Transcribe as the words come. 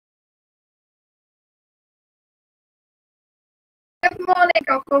Morning,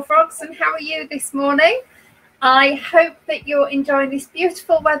 Gogglefrogs, and how are you this morning? I hope that you're enjoying this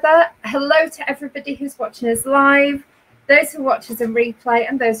beautiful weather. Hello to everybody who's watching us live, those who watch us in replay,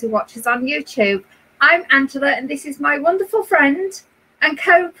 and those who watch us on YouTube. I'm Angela, and this is my wonderful friend and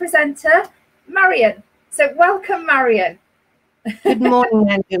co-presenter, Marion. So welcome, Marion. Good morning,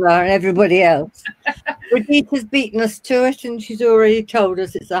 Angela, and everybody else. Brigitta's beaten us to it, and she's already told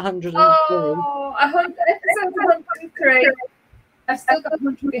us it's 103. Oh, episode 103. I've still got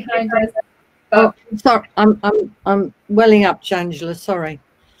 100 behind us. Oh, sorry, I'm welling up, Angela. Sorry.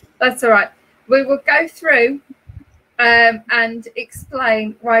 That's all right. We will go through and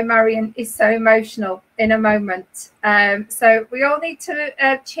explain why Marion is so emotional in a moment. So we all need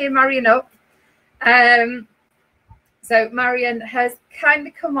to cheer Marion up. So Marion has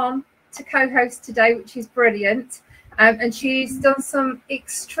kindly come on to co-host today, which is brilliant. And she's done some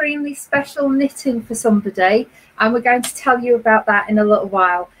extremely special knitting for somebody, and we're going to tell you about that in a little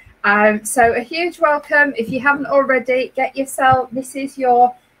while. So a huge welcome. If you haven't already, get yourself, this is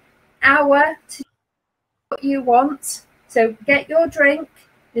your hour to do what you want. So get your drink.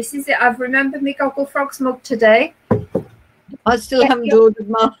 This is it. I've remembered my Gogglefrogs mug today. I still haven't ordered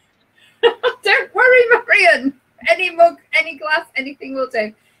mine. Don't worry, Marion. Any mug, any glass, anything will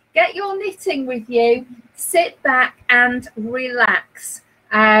do. Get your knitting with you, sit back and relax.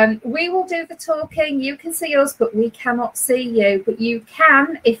 We will do the talking. You can see us, but we cannot see you. But you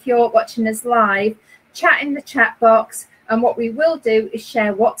can, if you're watching us live, chat in the chat box. And what we will do is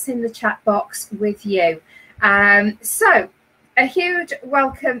share what's in the chat box with you. So a huge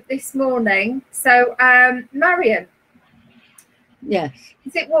welcome this morning. So Marion. Yes.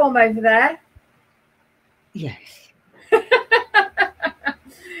 Is it warm over there? Yes.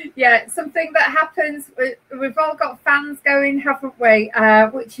 Yeah, something that happens, we've all got fans going, haven't we?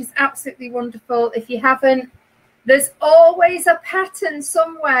 Which is absolutely wonderful. If you haven't, there's always a pattern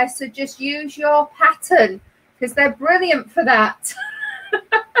somewhere, so just use your pattern because they're brilliant for that.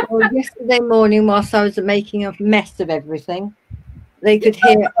 Well, yesterday morning, whilst I was making a mess of everything, they could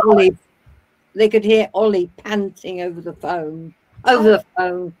hear Ollie. They could hear Ollie panting over the phone, over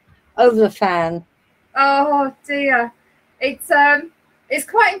the fan. Oh dear, it's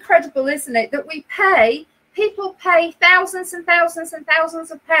quite incredible, isn't it, that people pay thousands and thousands and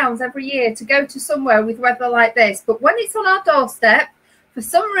thousands of pounds every year to go to somewhere with weather like this, but when it's on our doorstep, for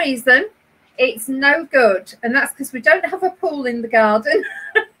some reason, it's no good, and that's because we don't have a pool in the garden.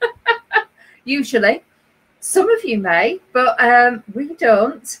 Usually, some of you may, but we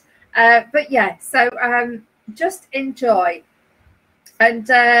don't. But yeah, so just enjoy.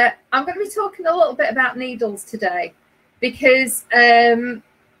 And I'm going to be talking a little bit about needles today because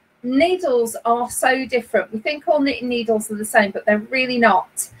needles are so different. We think all knitting needles are the same, but they're really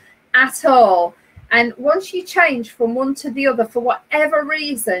not at all. And once you change from one to the other for whatever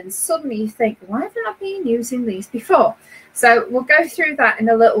reason, suddenly you think, why haven't I been using these before? So we'll go through that in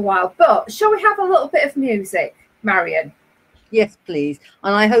a little while. But shall we have a little bit of music, Marion? Yes, please.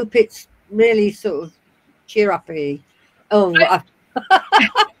 And I hope it's really sort of cheer-uppy. Oh,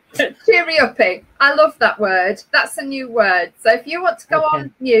 cheery uppy. I love that word. That's a new word. So if you want to go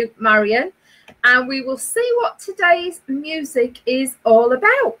on mute, Marion, and we will see what today's music is all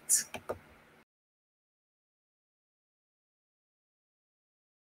about.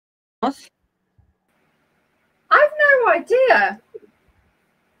 what? I've no idea.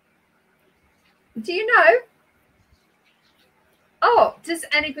 Do you know? Oh, does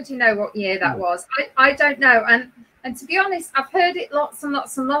anybody know what year that was? I don't know. And to be honest, I've heard it lots and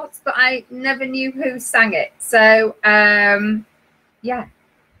lots and lots, but I never knew who sang it. So, yeah,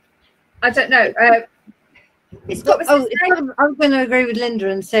 I don't know. I'm going to agree with Linda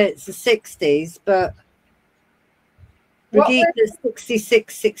and say it's the 60s, but Brigitta's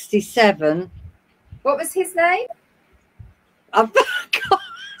 66, 67. What was his name?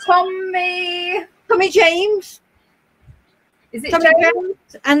 Tommy James. Is it Tommy Jones?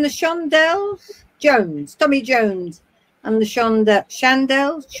 And the Shondells? Tommy Jones and the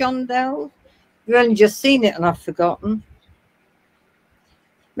Shondells. You've only just seen it and I've forgotten.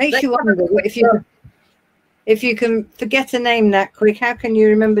 Makes you wonder if you can forget a name that quick, how can you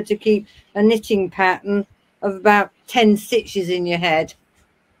remember to keep a knitting pattern of about 10 stitches in your head?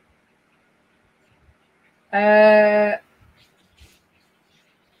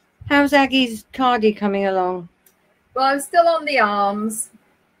 How's Aggie's cardi coming along? Well, I'm still on the arms.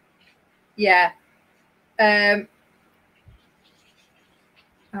 Yeah. Oh,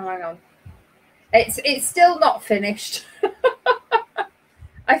 hang on. It's still not finished.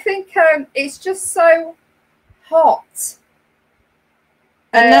 I think it's just so hot.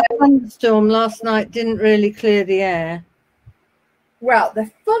 And that thunderstorm last night didn't really clear the air. Well, the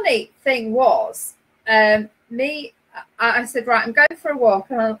funny thing was, I said, right, I'm going for a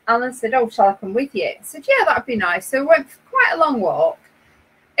walk. And Alan said, oh, shall I come with you? I said, yeah, that'd be nice. So we went for quite a long walk.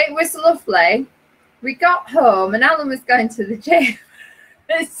 It was lovely. We got home and Alan was going to the gym.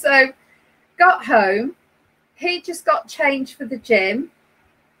 So got home. He just got changed for the gym,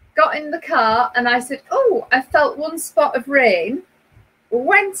 got in the car, and I said, oh, I felt one spot of rain.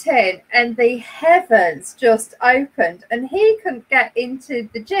 Went in and the heavens just opened and he couldn't get into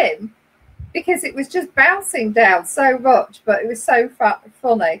the gym because it was just bouncing down so much, but it was so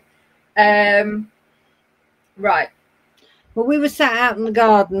funny. Right. Well, we were sat out in the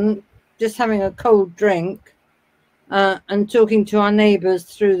garden just having a cold drink and talking to our neighbours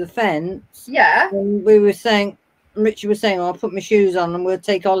through the fence. Yeah. And we were saying, Richard was saying, oh, I'll put my shoes on and we'll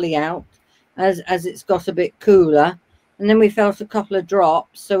take Ollie out as it's got a bit cooler. And then we felt a couple of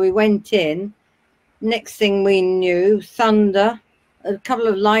drops, so we went in. Next thing we knew, thunder, a couple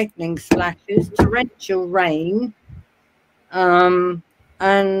of lightning flashes, torrential rain. And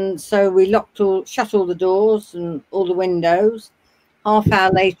so we shut all the doors and all the windows. Half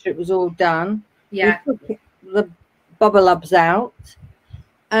hour later, it was all done. Yeah. We took the bubble ubs out,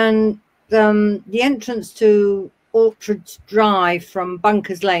 and the entrance to Orchards Drive from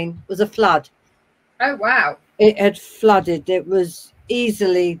Bunkers Lane was a flood. Oh, wow. It had flooded. It was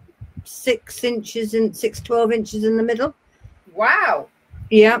easily 12 inches in the middle. Wow.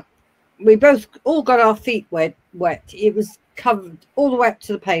 Yeah. We both all got our feet wet. It was covered all the way up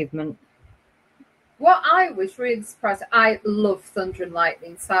to the pavement. What I was really surprised, I love thunder and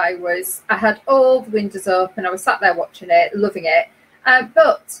lightning. So I had all the windows open. I was sat there watching it, loving it.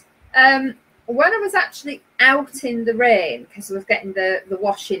 But when I was actually out in the rain, because I was getting the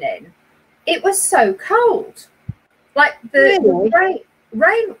washing in, it was so cold. Like the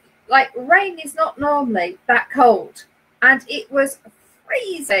rain is not normally that cold, and it was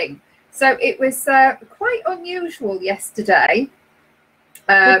freezing. So it was quite unusual yesterday.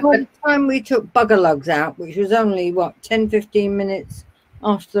 By the time we took bugger lugs out, which was only 10-15 minutes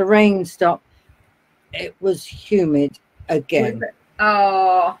after the rain stopped, it was humid again.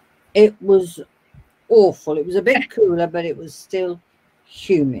 Oh, it was awful. It was a bit cooler, but it was still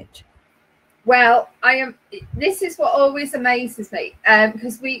humid. Well, this is what always amazes me,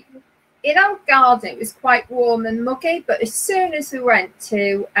 because in our garden it was quite warm and muggy, but as soon as we went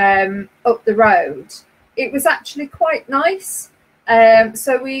to up the road, it was actually quite nice.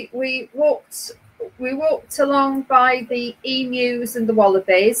 So we walked along by the emus and the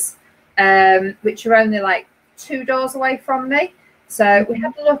wallabies, which are only like 2 doors away from me. So we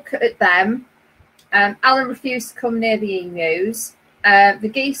had a look at them. Alan refused to come near the emus. The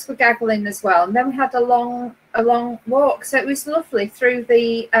geese were gaggling as well, and then we had a long walk. So it was lovely through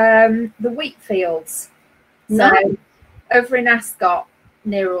the wheat fields. So over in Ascot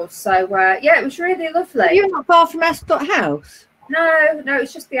near us. So yeah, it was really lovely. You're not far from Ascot House? No,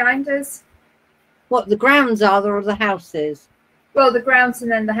 it's just behind us. What, the grounds are there or the houses? Well, the grounds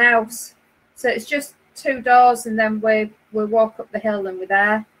and then the house. So it's just 2 doors, and then we'll walk up the hill and we're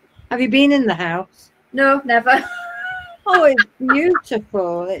there. Have you been in the house? No, never. Oh, it's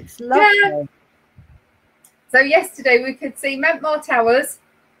beautiful. It's lovely. Yeah. So yesterday we could see Mentmore Towers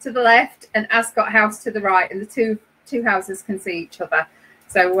to the left and Ascot House to the right, and the two houses can see each other.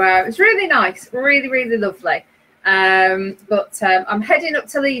 So it was really nice, really, really lovely. But I'm heading up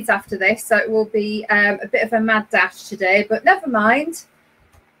to Leeds after this, so it will be a bit of a mad dash today, but never mind.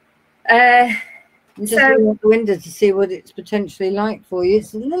 Just looking out the window to see what it's potentially like for you.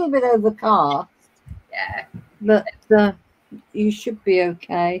 It's a little bit overcast. Yeah. But you should be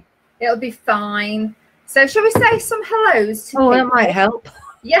okay. It'll be fine. So shall we say some hellos to people? That might help.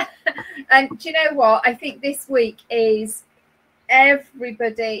 Yeah. And do you know what? I think this week is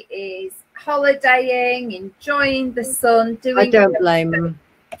everybody is holidaying, enjoying the sun, doing. I don't blame them.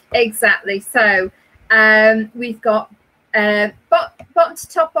 Exactly. So we've got bottom to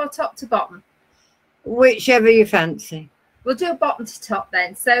top or top to bottom, whichever you fancy. We'll do a bottom to top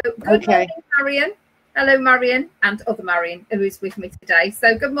then. So good morning, Marion. Hello, Marion, and other Marion who is with me today.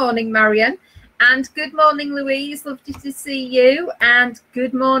 So good morning, Marion, and good morning, Louise. Lovely to see you. And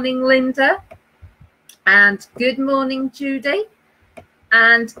good morning, Linda, and good morning, Judy.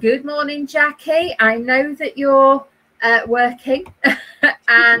 And good morning, Jackie. I know that you're working.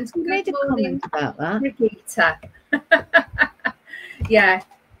 And good morning, about that. Brigitte. Yeah,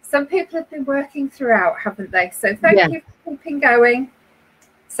 some people have been working throughout, haven't they? So thank you for keeping going.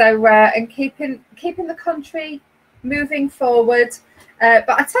 So and keeping the country moving forward. But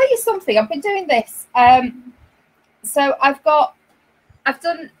I tell you something, I've been doing this. So I've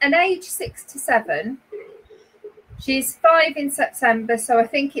done an age 6 to 7 She's 5 in September, so I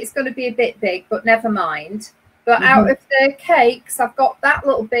think it's going to be a bit big, but never mind. But out of the cakes, I've got that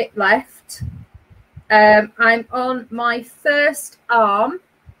little bit left. I'm on my first arm,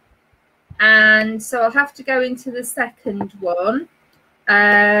 and so I'll have to go into the second one.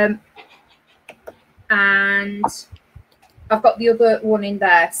 And I've got the other one in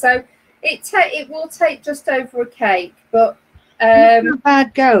there. So it will take just over a cake, but not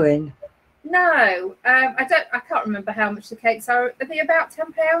bad going. No, I can't remember how much the cakes are. Are they about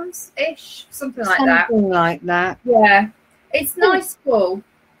 £10 ish, something like that? Something like that. Yeah, it's nice full.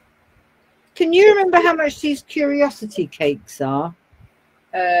 Can you remember how much these curiosity cakes are?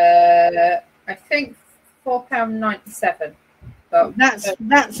 I think £4.97. But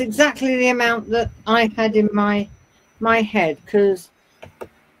that's exactly the amount that I had in my head, because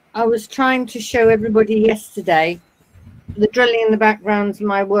I was trying to show everybody yesterday the drilling in the background's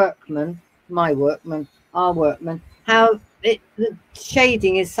our workman, how the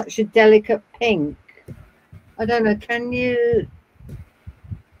shading is such a delicate pink. I don't know, can you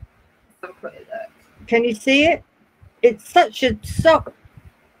see it? It's such a soft,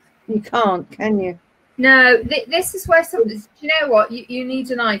 you can't, can you? No, this is where do you know what? You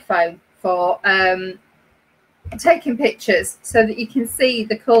need an iPhone for taking pictures so that you can see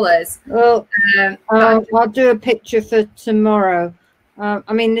the colours. Well, I'll do a picture for tomorrow.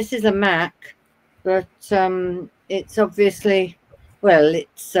 I mean, this is a Mac, but it's obviously, well,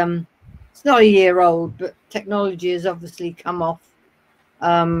 it's not a year old, but technology has obviously come off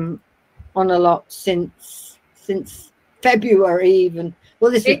on a lot since February even.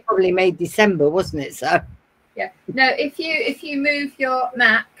 Well, this was probably made December, wasn't it? So yeah. No, if you move your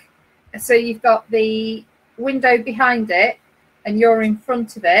Mac so you've got the window behind it and you're in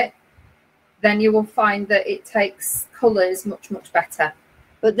front of it, then you will find that it takes colours much better.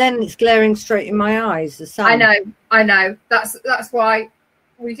 But then it's glaring straight in my eyes, the sun. I know. That's why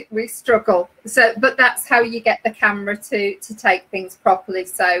we struggle. So, but that's how you get the camera to take things properly.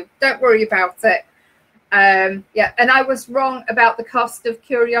 So don't worry about it. Yeah, and I was wrong about the cost of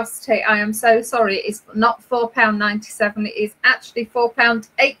Curiosity. I am so sorry. It's not £4.97. It is actually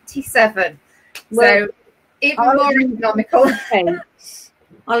 £4.87. Well, so even more economical.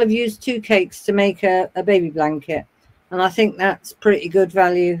 I'll have used 2 cakes to make a baby blanket, and I think that's pretty good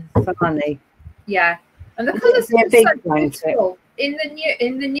value for money. Yeah, and the colours are so beautiful in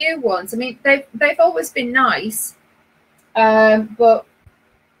the new ones. I mean, they've always been nice, but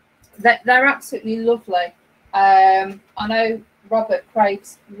they're absolutely lovely. I know Robert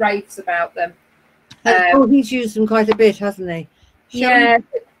raves about them. He's used them quite a bit, hasn't he? Yeah,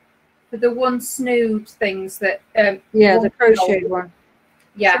 for the one snood things that. Yeah, the crocheted one.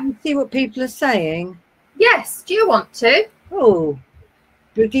 Yeah. Shall we see what people are saying? Yes. Do you want to? Oh,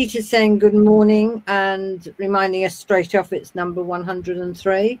 Brigitte saying good morning and reminding us straight off it's number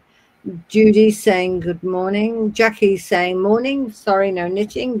 103. Judy saying good morning. Jackie saying morning. Sorry, no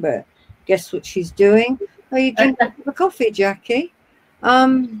knitting, but guess what she's doing? Are you drinking a coffee, Jackie?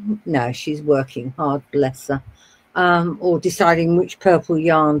 No, she's working hard, bless her. Or deciding which purple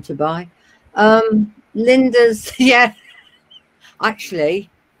yarn to buy. Linda's, yeah. Actually,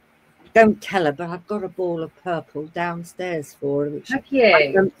 don't tell her, but I've got a ball of purple downstairs for her, which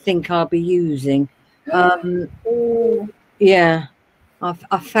I don't think I'll be using. Yeah,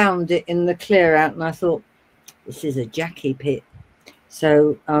 I found it in the clear out, and I thought this is a Jackie pit,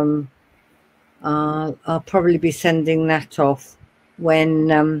 so I'll probably be sending that off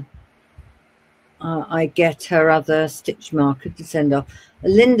when I get her other stitch marker to send off.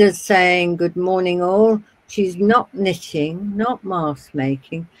 Linda's saying good morning all. She's not knitting, not mask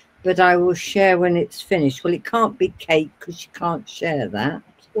making, but I will share when it's finished. Well, it can't be cake because she can't share that.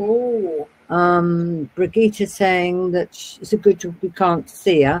 Oh. Brigitte saying that it's a good job we can't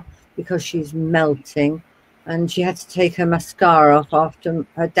see her because she's melting, and she had to take her mascara off after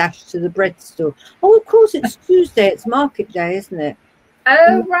her dash to the bread store. Oh, of course, it's Tuesday. It's market day, isn't it?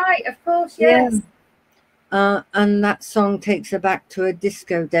 Oh, right. Of course, yes. Yeah. And that song takes her back to her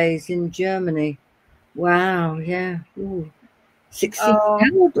disco days in Germany. Wow, yeah. Ooh.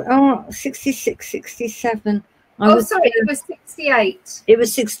 66, 67. Sorry, it was 68. It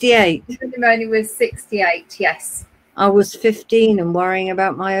was 68. The ceremony was 68, yes. I was 15 and worrying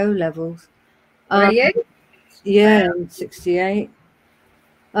about my O levels. Were you? Yeah, I'm 68.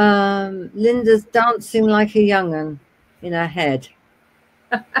 Linda's dancing like a young'un in her head.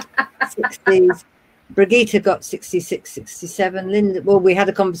 60s. Brigitte got 66, 67. Linda, well, we had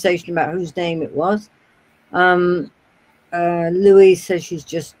a conversation about whose name it was. Louise says she's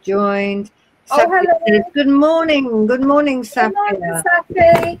just joined. Oh, hello. Says, good morning. Good morning, Safi. Good morning,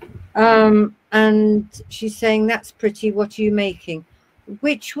 Safi. And she's saying, that's pretty. What are you making?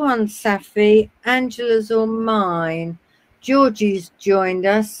 Which one, Safi? Angela's or mine? Georgie's joined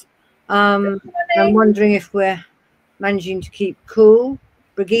us. I'm wondering if we're managing to keep cool.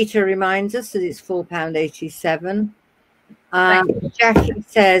 Brigitte reminds us that it's £4.87. Jackie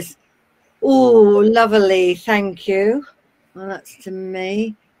says, oh, lovely, thank you. Well, that's to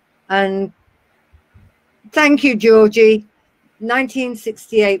me. And thank you, Georgie.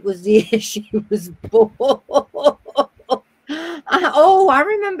 1968 was the year she was born. Oh, I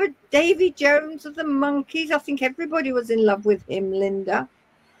remember Davy Jones of the Monkees. I think everybody was in love with him, Linda.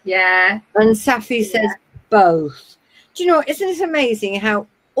 Yeah. And Safi says both. Do you know, isn't it amazing how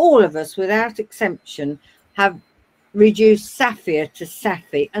all of us, without exception, have reduced Safia to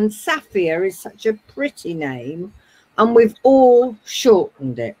Safi? And Safia is such a pretty name, and we've all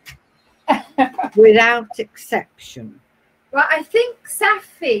shortened it without exception. Well, I think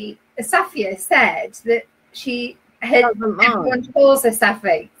Safia said that she had everyone calls her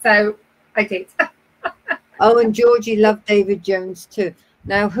Safi, so I did. Oh, and Georgie loved David Jones too.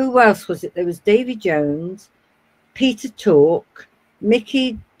 Now, who else was it? There was Davy Jones, Peter Tork,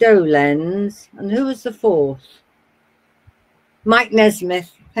 Mickey Dolenz, and who was the fourth? Mike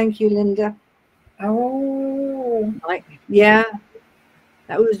Nesmith. Thank you, Linda. Oh, Mike. Yeah,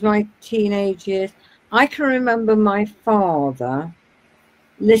 that was my teenage years. I can remember my father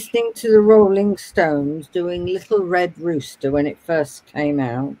listening to the Rolling Stones doing Little Red Rooster when it first came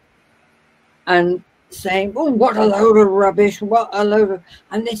out and saying, oh, what a load of rubbish, what a load of,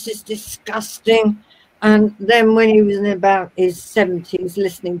 and this is disgusting. And then when he was in about his 70s,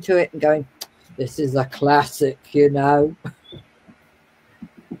 listening to it and going, this is a classic, you know.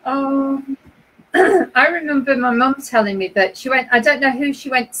 Oh, I remember my mum telling me that she went, I don't know who she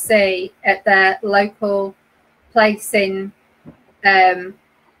went to see at their local place in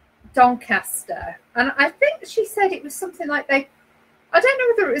Doncaster. And I think she said it was something like I don't know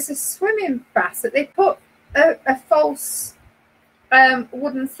whether it was a swimming bath that they put a false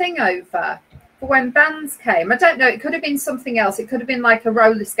wooden thing over for when bands came. I don't know. It could have been something else. It could have been like a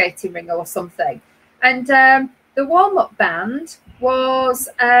roller skating ring or something. And the warm-up band was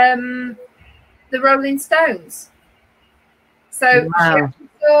the Rolling Stones. So she actually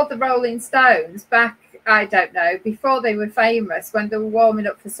saw the Rolling Stones back, I don't know, before they were famous, when they were warming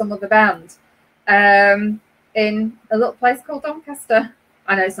up for some other band in a little place called Doncaster.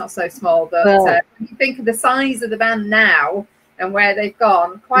 I know it's not so small, but when you think of the size of the band now and where they've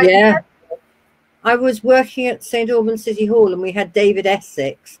gone, quite incredible. I was working at St Albans City Hall and we had David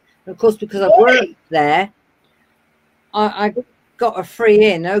Essex. And of course, because I worked there, I got a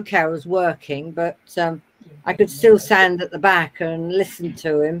free in. Okay, I was working, but I could still stand at the back and listen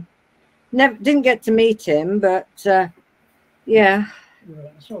to him. Never didn't get to meet him, but yeah.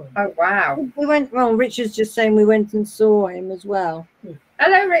 Oh wow! We went. Well, Richard's just saying we went and saw him as well.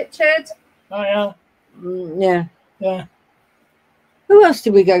 Hello, Richard. Oh yeah. Yeah. Yeah. Who else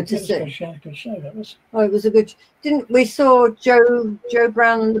did we go to see? Good show, that was. Oh, it was a good. Didn't we saw Joe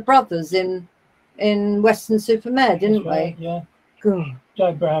Brown and the Brothers in Western Supermare, didn't we? Yeah. God.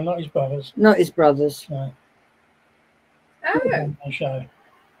 Joe Brown, not his brothers. Not his brothers. No. Oh. Show.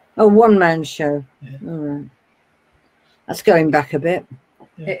 Oh, one-man show. Yeah. All right. That's going back a bit.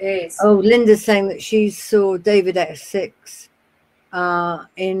 Yeah. It is. Oh, Linda's saying that she saw David Essex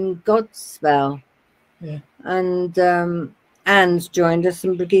in Godspell. Yeah. And Anne's joined us,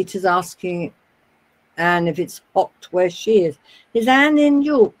 and Brigitte's asking Anne if it's hot where she is. Is Anne in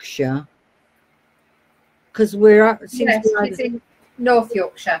Yorkshire? Because we're she's in North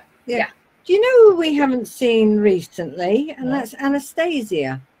Yorkshire. Yeah. Do you know who we haven't seen recently? And that's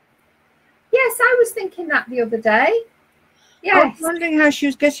Anastasia. Yes, I was thinking that the other day. Yes. I was wondering how she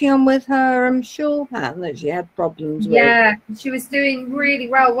was getting on with her shawl pattern that she had problems with. Yeah, she was doing really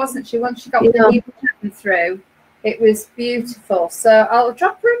well, wasn't she? Once she got the new pattern through, it was beautiful. So I'll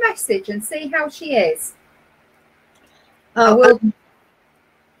drop her a message and see how she is. I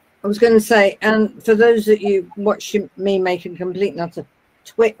was going to say, and for those that you watched me make a complete and utter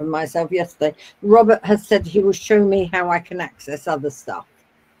twit of myself yesterday, Robert has said he will show me how I can access other stuff,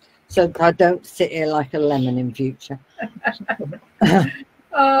 so I don't sit here like a lemon in future.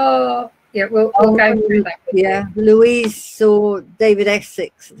 Oh, yeah, we'll go through that. Yeah, Louise saw David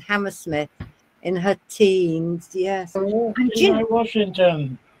Essex at Hammersmith in her teens. Yes. Oh, and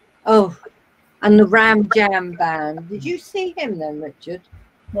Washington. Oh, and the Ram Jam Band. Did you see him then, Richard?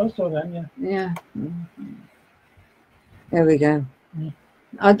 I saw them, yeah. Yeah. There we go. Yeah.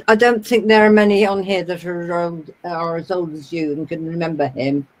 I don't think there are many on here that are as old as you and can remember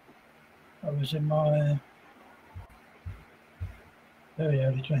him. I was in my very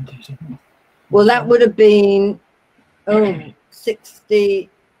early 20s. Well, that would have been 60.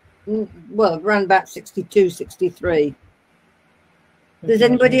 Well, around about 62, 63. Does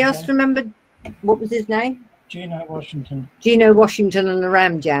anybody else remember what was his name? Gino Washington. Gino Washington and the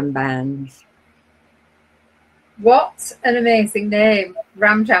Ram Jam bands. What an amazing name,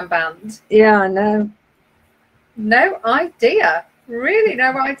 Ram Jam Band. Yeah, I know. No idea. Really,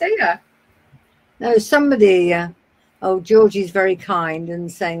 no idea. No, somebody. Georgie's very kind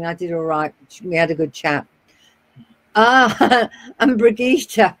and saying I did all right. We had a good chat. And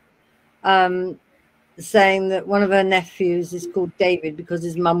Brigitte saying that one of her nephews is called David because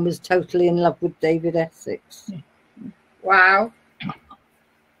his mum was totally in love with David Essex. Wow.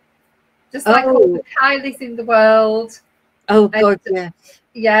 Just like all the Kylies in the world. Oh God, yes.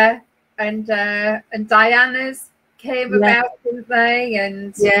 Yeah. And Diana's came about, didn't they?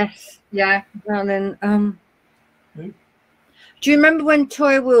 And yes. Yeah. And then do you remember when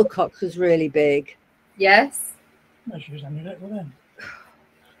Toya Wilcox was really big? Yes. No, she was only little then.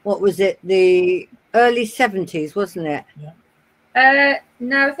 What was it? The early 70s, wasn't it? Yeah.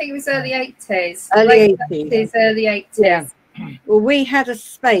 No, I think it was early 80s. Early 80s. Early 80s. Yeah. Well, we had a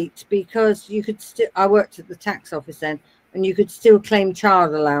spate because you could still, I worked at the tax office then, and you could still claim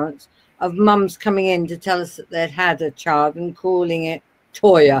child allowance of mums coming in to tell us that they'd had a child and calling it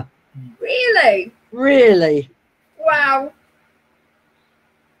Toya. Really? Really? Wow.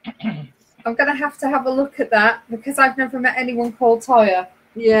 I'm going to have a look at that because I've never met anyone called Toya.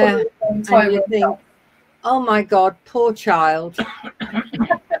 Yeah. Toya you think, oh my God, poor child.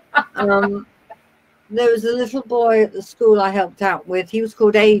 There was a little boy at the school I helped out with. He was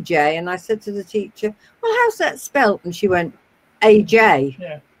called AJ. And I said to the teacher, well, how's that spelt? And she went, AJ.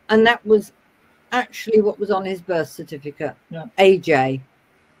 Yeah. And that was actually what was on his birth certificate. Yeah. AJ.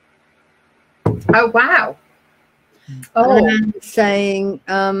 Oh, wow. Oh. And saying,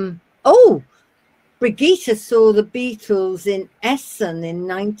 Brigitte saw the Beatles in Essen in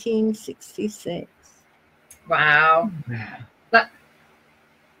 1966. Wow.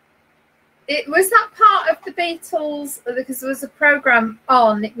 It was that part of the Beatles because there was a program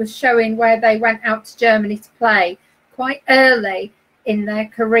on. It was showing where they went out to Germany to play quite early in their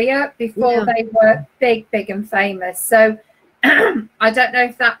career before they were big and famous. So I don't know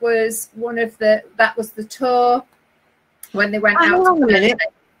if that was that was the tour when they went out. Hold on a minute.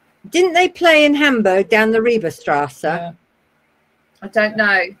 Didn't they play in Hamburg down the Reberstrasse? Yeah. I don't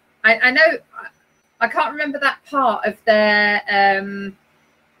know. I know. I can't remember that part of their.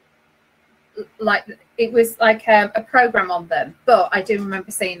 Like it was like a program on them, but I do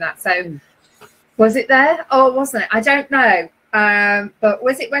remember seeing that. So was it there or wasn't it? I don't know. But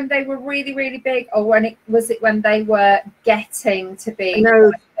was it when they were really big, or was it when they were getting to be?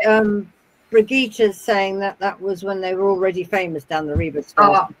 No, Brigitte is saying that was when they were already famous down the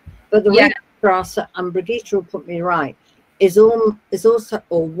Reberstrasse. But the Reberstrasse, and Brigitte will put me right, is also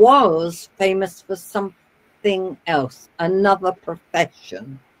or was famous for something else, another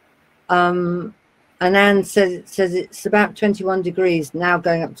profession. And Anne says it's about 21 degrees now,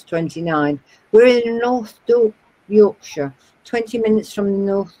 going up to 29. We're in North Yorkshire, 20 minutes from the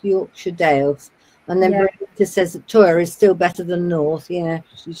North Yorkshire Dales. And then Brigitte says that Toya is still better than North. Yeah,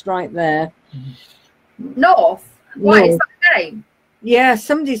 she's right there. North? Why is that the name? Yeah,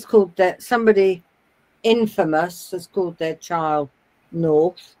 somebody infamous has called their child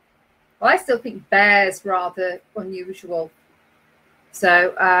North. Well, I still think Bear's rather unusual.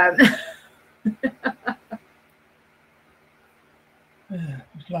 So,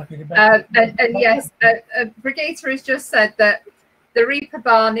 yes, Brigitte has just said that the Reaper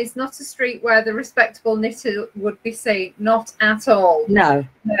Barn is not a street where the respectable knitter would be seen. Not at all. No.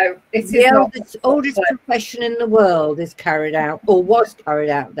 It is the oldest profession in the world is carried out, or was carried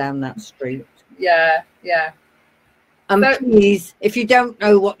out down that street. Yeah. And please, if you don't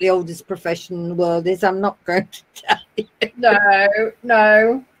know what the oldest profession in the world is, I'm not going to tell you.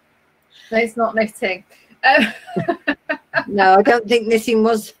 No, it's not knitting. No, I don't think knitting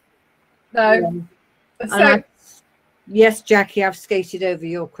was. No. Yes, Jackie, I've skated over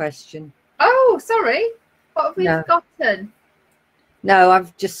your question. Oh, sorry. What have we forgotten? No,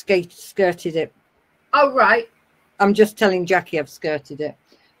 I've just skirted it. Oh, right. I'm just telling Jackie I've skirted it.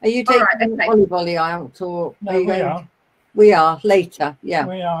 Are you taking volleyball out, or no, we are. We are later. Yeah.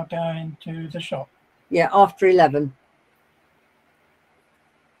 We are going to the shop. Yeah, after 11.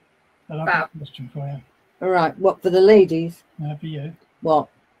 I've got a question for you. All right. What, for the ladies? No, for you. What?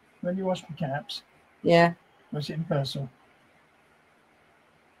 When you wash the caps. Yeah. Was it in Purcell?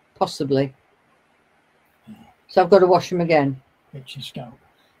 Possibly. So I've got to wash them again. It's your scalp.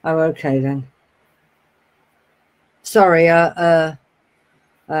 Oh, okay then. Sorry.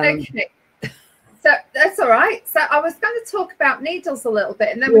 Okay. So that's all right. So I was going to talk about needles a little bit,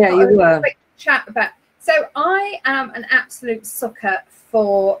 and then we've Yeah, got you a were. quick chat about. So I am an absolute sucker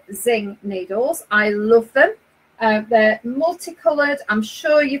for Zing needles. I love them. They're multicolored. I'm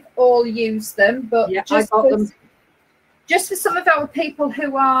sure you've all used them, but Yeah, I got them. Just for some of our people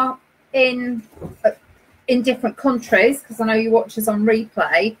who are in different countries, because I know you watch us on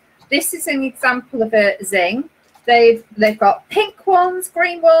replay, this is an example of a Zing. They've got pink ones,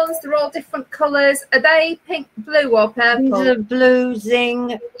 green ones. They're all different colours. Are they pink, blue, or purple? These are blue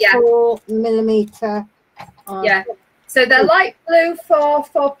Zing, Yeah. 4mm. Yeah. So they're light blue for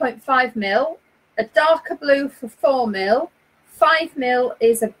 4.5 mil, a darker blue for 4 mil. 5 mil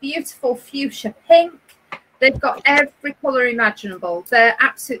is a beautiful fuchsia pink. They've got every colour imaginable. They're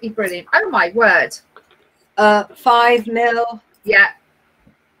absolutely brilliant. Oh my word. 5 mil. Yeah.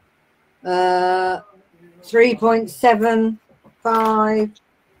 3.75.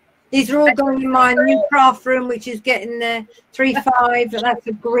 These are all going in my new craft room, which is getting there. 3.5, and that's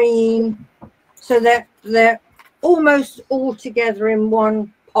a green. So they're almost all together in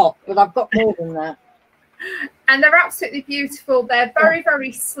one pot, but I've got more than that. And they're absolutely beautiful. They're very,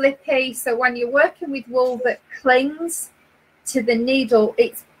 very slippy. So when you're working with wool that clings to the needle,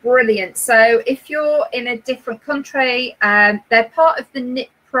 it's brilliant. So if you're in a different country, they're part of the Knit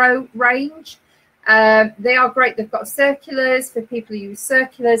Pro range. They are great. They've got circulars for people who use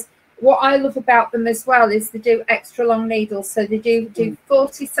circulars. What I love about them as well is they do extra long needles. So they do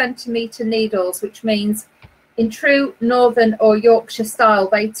 40 centimetre needles, which means in true Northern or Yorkshire style,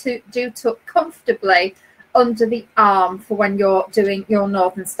 they do tuck comfortably under the arm for when you're doing your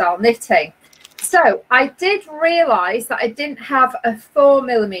Northern style knitting. So I did realise that I didn't have a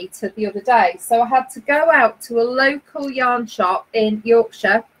 4mm the other day. So I had to go out to a local yarn shop in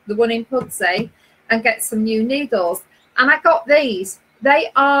Yorkshire, the one in Pudsey, and get some new needles. And I got these.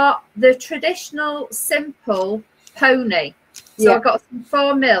 They are the traditional simple pony. So I got some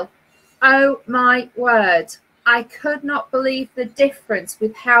 4 mil. Oh my word. I could not believe the difference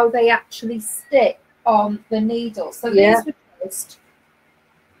with how they actually stick on the needle. So these were just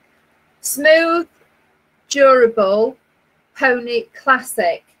smooth, durable, pony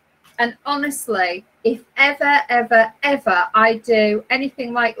classic. And honestly, if ever I do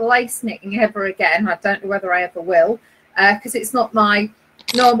anything like lace knitting ever again, I don't know whether I ever will, because it's not my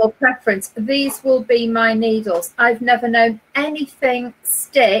normal preference, these will be my needles. I've never known anything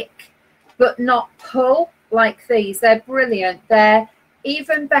stick but not pull like these. They're brilliant. They're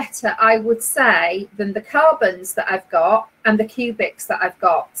even better, I would say, than the carbons that I've got and the cubics that I've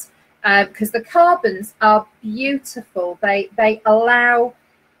got, because the carbons are beautiful. They allow,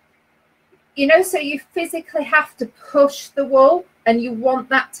 you know, so you physically have to push the wool, and you want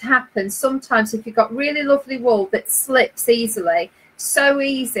that to happen. Sometimes if you've got really lovely wool that slips easily, so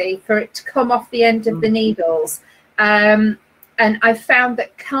easy for it to come off the end of the needles. And I've found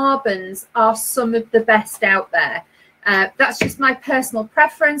that carbons are some of the best out there. That's just my personal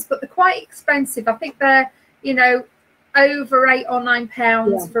preference, but they're quite expensive. I think they're, you know, over £8 or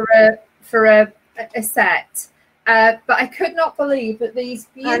 £9 for a set. But I could not believe that these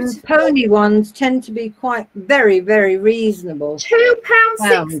beautiful, and pony ones tend to be quite very reasonable.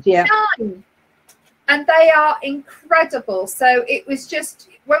 £2.69. Yeah. And they are incredible. So it was just,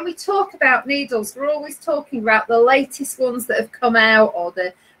 when we talk about needles, we're always talking about the latest ones that have come out, or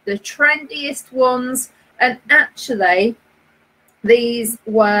the trendiest ones. And actually, these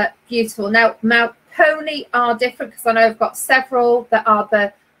were beautiful. Now pony are different, because I know I've got several that are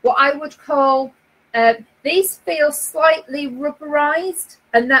what I would call, these feel slightly rubberized,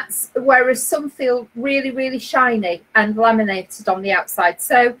 and that's whereas some feel really shiny and laminated on the outside.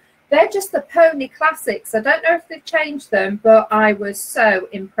 So they're just the pony classics. I don't know if they've changed them, but I was so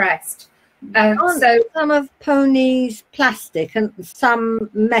impressed. So some of ponies plastic and some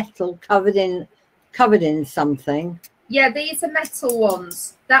metal covered in something. Yeah, these are metal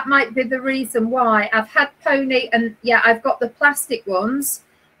ones. That might be the reason why. I've had pony, and yeah, I've got the plastic ones,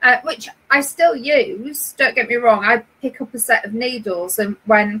 which I still use. Don't get me wrong. I pick up a set of needles, and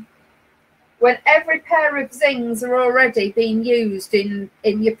when every pair of Zings are already being used in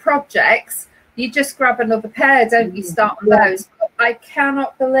your projects, you just grab another pair, don't you? Start on those. But I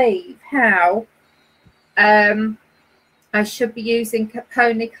cannot believe how I should be using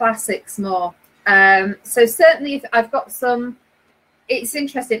pony classics more. So certainly if I've got some, it's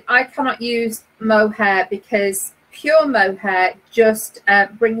interesting, I cannot use mohair because pure mohair just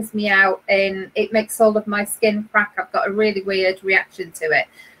brings me out it makes all of my skin crack. I've got a really weird reaction to it.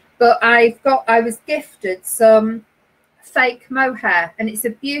 But I was gifted some fake mohair, and it's a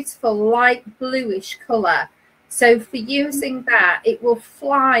beautiful light bluish colour. So for using that, it will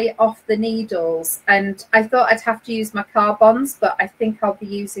fly off the needles. And I thought I'd have to use my carbons, but I think I'll be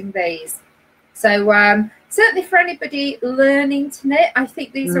using these. So certainly for anybody learning to knit, I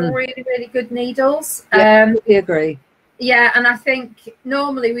think these are really, really good needles. Yeah, I agree. Yeah, and I think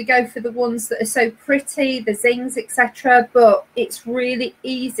normally we go for the ones that are so pretty, the zings, etc. But it's really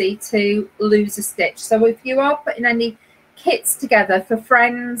easy to lose a stitch. So if you are putting any kits together for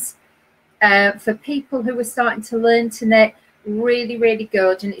friends, for people who are starting to learn to knit, really, really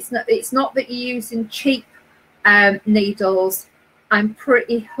good. And it's not that you're using cheap needles. I'm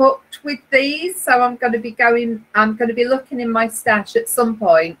pretty hooked with these, so I'm going to be looking in my stash at some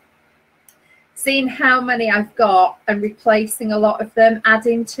point, seeing how many I've got and replacing a lot of them,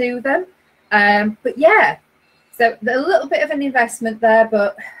 adding to them. But yeah, so a little bit of an investment there,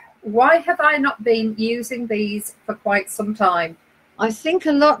 but why have I not been using these for quite some time? I think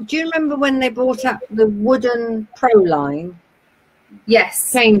a lot. Do you remember when they brought up the wooden Pro line?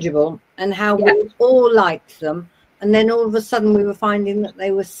 Yes. Changeable, and how we all liked them. And then all of a sudden we were finding that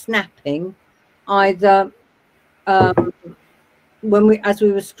they were snapping either as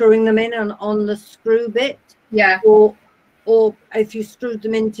we were screwing them in on the screw bit. Yeah. Or if you screwed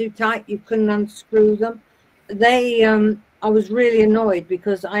them in too tight, you couldn't unscrew them. They I was really annoyed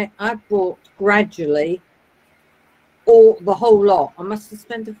because I bought gradually the whole lot. I must have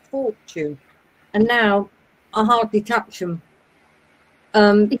spent a fortune, and now I hardly touch them.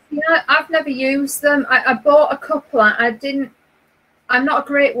 Yeah, I've never used them. I bought a couple. I'm not a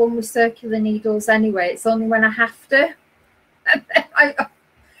great one with circular needles anyway. It's only when I have to. I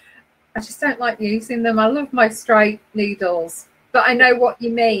just don't like using them. I love my straight needles, but I know what you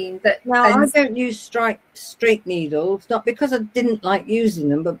mean. Now I don't use straight needles, not because I didn't like using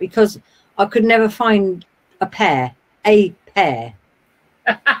them, but because I could never find a pair, a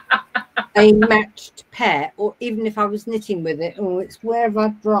matched pair, or even if I was knitting with it, it's where have I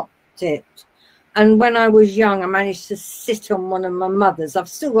dropped it? And when I was young, I managed to sit on one of my mother's. I've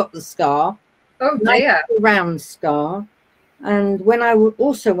still got the scar. Oh dear. Nice round scar. And when I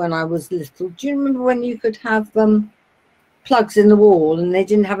was little, do you remember when you could have plugs in the wall and they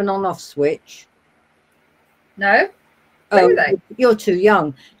didn't have an on-off switch? No. Oh, you're too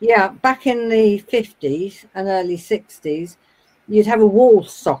young. Yeah, back in the 50s and early 60s, you'd have a wall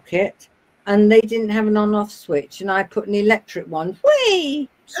socket and they didn't have an on-off switch, and I put an electric one. Whee!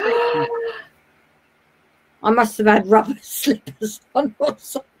 I must have had rubber slippers on or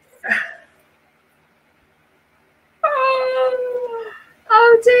something.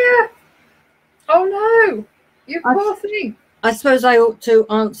 Oh dear. Oh no. You poor thing. I suppose I ought to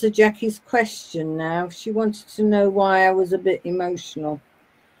answer Jackie's question now. She wanted to know why I was a bit emotional.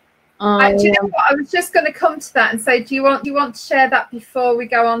 Do you know what? I was just going to come to that and say, do you want to share that before we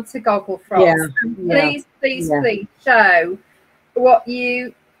go on to Gogglefrogs? Yeah. Please show what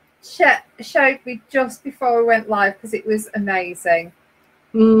you showed me just before we went live, because it was amazing.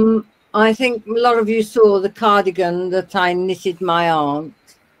 I think a lot of you saw the cardigan that I knitted my aunt,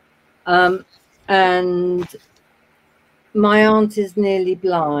 and my aunt is nearly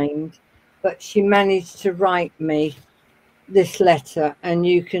blind, but she managed to write me this letter, and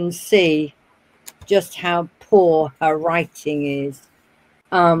you can see just how poor her writing is.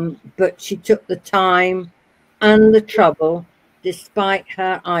 But she took the time and the trouble, despite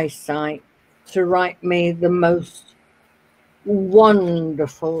her eyesight, to write me the most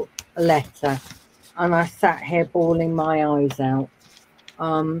wonderful letter. And I sat here bawling my eyes out,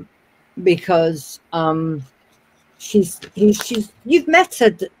 because you've met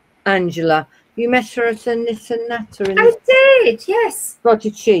her, Angela. You met her at a Knit and Natter. I did, yes.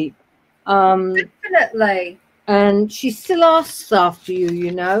 Spotted Sheep. Definitely. And she still asks after you,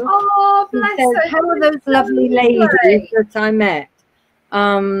 you know. Oh, bless her. How are those lovely ladies that I met?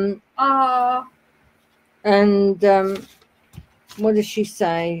 And what does she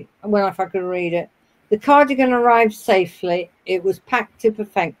say? Well, if I can read it. The cardigan arrived safely. It was packed to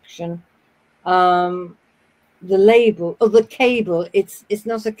perfection. The label, the cable, it's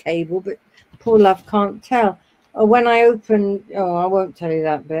not a cable, but poor love can't tell. When I opened, I won't tell you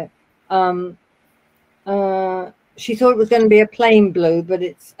that bit. She thought it was going to be a plain blue, but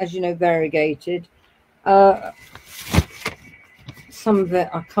it's, as you know, variegated. Some of it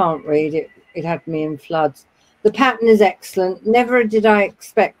I can't read. It had me in floods. The pattern is excellent. Never did I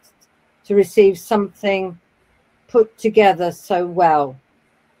expect to receive something put together so well.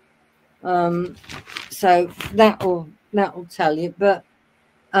 So that will tell you. But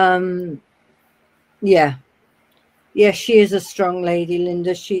yeah, she is a strong lady,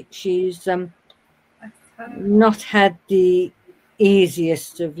 Linda. She's not had the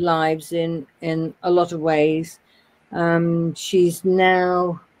easiest of lives in a lot of ways. She's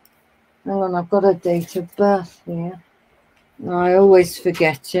now, hang on, I've got her date of birth here. I always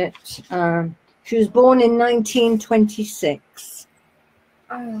forget it. She was born in 1926.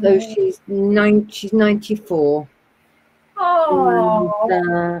 Oh. So she's 94. Oh.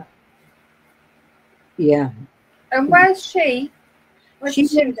 And, yeah. And where's she? She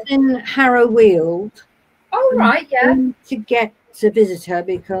lives in Harrow-Weald. Oh, right, yeah. To get to visit her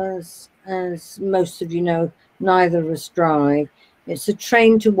because, as most of you know, neither of us drive. It's a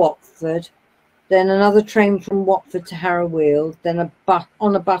train to Watford, then another train from Watford to Harrow-Weald, then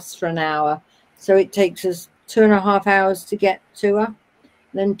on a bus for an hour. So it takes us 2.5 hours to get to her,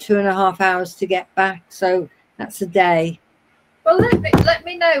 then 2.5 hours to get back. So that's a day. Well, let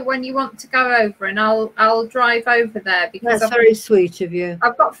me know when you want to go over, and I'll drive over there, because That's very sweet of you.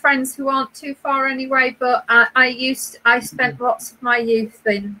 I've got friends who aren't too far anyway, but I spent lots of my youth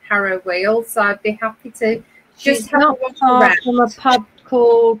in Harrow-Weald, so I'd be happy to just have not a walk far around. from a pub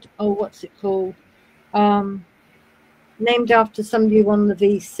called, oh, what's it called? Named after somebody who won the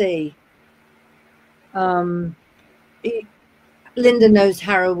VC. Linda knows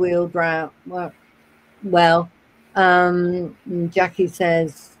Harrow-Weald route well. Jackie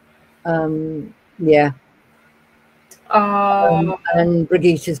says, yeah. And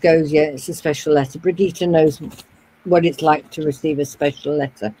Brigitte goes, yeah, it's a special letter. Brigitte knows what it's like to receive a special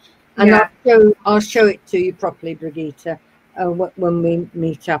letter. And yeah. I'll show it to you properly, Brigitte, when we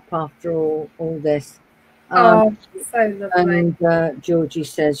meet up after all this. So lovely. And Georgie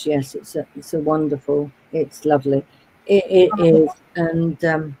says, yes, it's a wonderful, it's lovely. It is.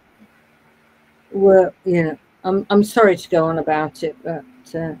 And we're, you know, I'm sorry to go on about it, but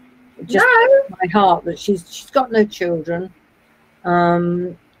just my heart that she's got no children,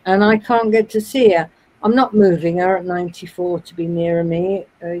 and I can't get to see her. I'm not moving her at 94 to be nearer me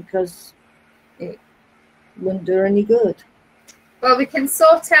because it wouldn't do her any good. Well, we can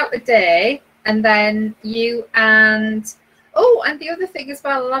sort out a day, and then you and the other thing as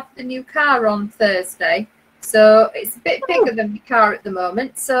well, I'll have the new car on Thursday, so it's a bit bigger than the car at the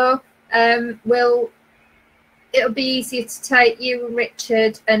moment. So it'll be easier to take you,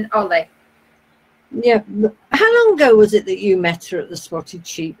 Richard, and Ollie. Yeah. How long ago was it that you met her at the Spotted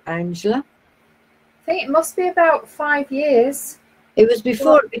Sheep, Angela? I think it must be about 5 years. It was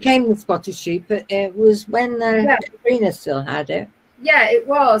before it became the Spotted Sheep, but it was when Sabrina still had it. Yeah, it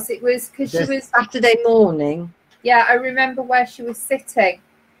was. It was because she was Saturday morning. Yeah, I remember where she was sitting.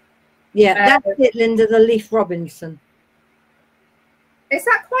 Yeah, that's it, Linda, the Leaf Robinson. Is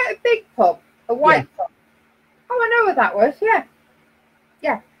that quite a big pub? A white pub? Oh, I know where that was. Yeah.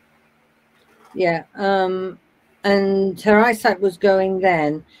 Yeah. Yeah. And her eyesight was going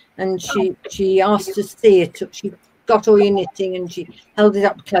then, and she asked to see it. She got all your knitting and she held it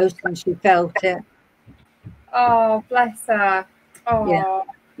up close and she felt it. Oh, bless her. Oh.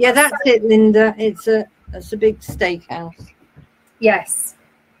 Yeah, that's it, Linda. It's a big steakhouse. Yes.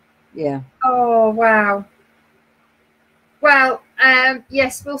 Yeah. Oh, wow. Well,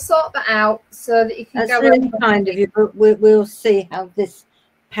 yes, we'll sort that out so that you can go. That's really kind of you, but we'll see how this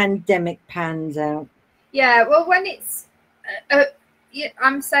pandemic pans out. Yeah, well, when it's,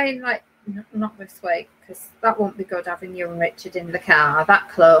 I'm saying like not this week, because that won't be good having you and Richard in the car that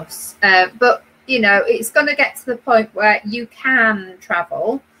close. But you know, it's going to get to the point where you can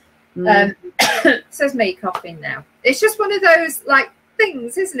travel. Says me coughing now. It's just one of those like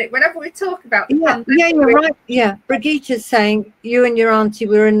things, isn't it? Whenever we talk about the pandemic, you're right. Yeah, Brigitte's saying you and your auntie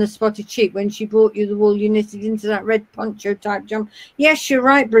were in the Spotted Sheep when she brought you the wool you knitted into that red poncho type jump. Yes, you're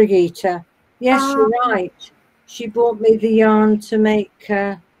right, Brigitte. Yes, you're right. She bought me the yarn to make.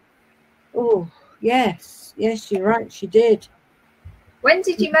 Oh, yes, you're right. She did. When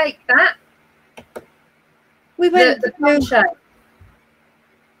did you make that? We went the poncho.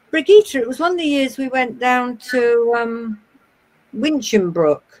 Brigitte, it was one of the years we went down to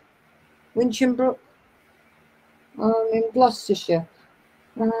Winchambrook, in Gloucestershire.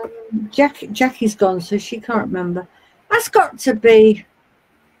 Jackie's gone, so she can't remember. That's got to be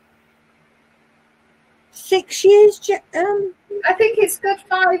 6 years. I think it's good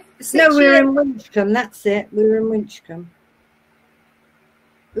 5, 6 No, we years. were in Winchcombe. That's it. We were in Winchcombe.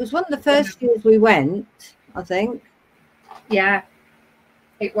 It was one of the first years we went, I think. Yeah,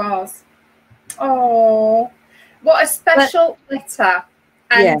 it was. Oh, what a special letter.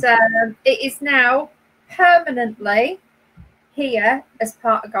 And it is now permanently here as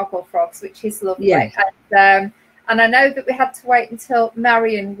part of Gogglefrogs, which is lovely. Yes. And I know that we had to wait until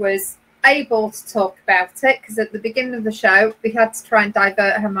Marion was able to talk about it, because at the beginning of the show we had to try and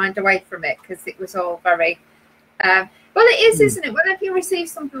divert her mind away from it, because it was all very well, it is, isn't it? Whenever you receive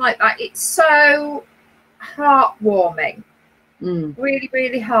something like that, it's so heartwarming. Mm. Really,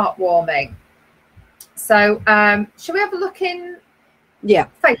 really heartwarming. So shall we have a look in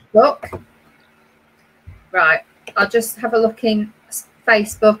Facebook? Right, I'll just have a look in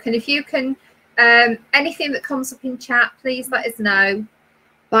Facebook, and if you can, anything that comes up in chat, please let us know.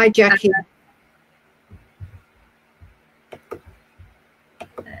 Bye, Jackie.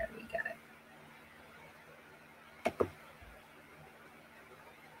 There we go.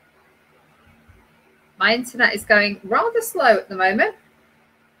 My internet is going rather slow at the moment.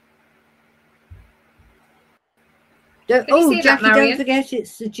 Jackie, don't forget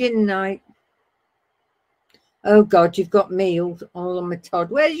it's the gin night. Oh, God, you've got me all on my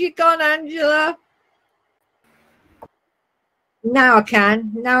Todd. Where's you gone, Angela? Now I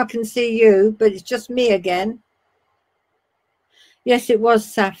can. Now I can see you, but it's just me again. Yes, it was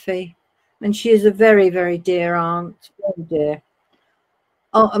Safi. And she is a very, very dear aunt. Very dear.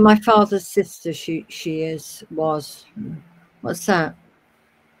 Oh, and my father's sister, she was. What's that?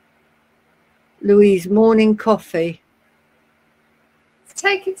 Louise, morning coffee.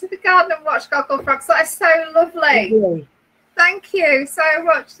 Take it to the garden and watch Gogglefrogs. That is so lovely. Really? Thank you so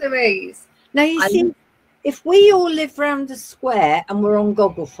much, Louise. Now, you see, if we all live round the square and we're on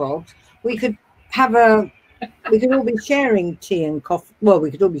Gogglefrogs, we could have we could all be sharing tea and coffee. Well,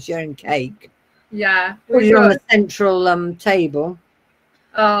 we could all be sharing cake. Yeah. Put it on the central table.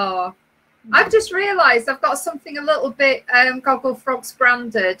 Oh, I've just realised I've got something a little bit Gogglefrogs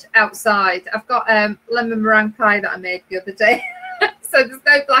branded outside. I've got lemon meringue pie that I made the other day. So there's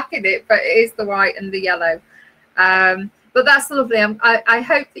no black in it, but it is the white and the yellow. But that's lovely. I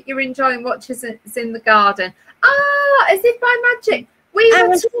hope that you're enjoying watching us in the garden. Ah, as if by magic. We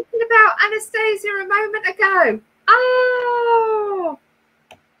were talking about Anastasia a moment ago. Oh,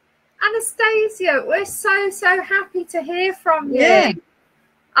 Anastasia, we're so happy to hear from you. Yeah.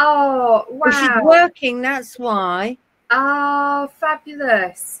 Oh, wow. Well, she's working, that's why. Oh,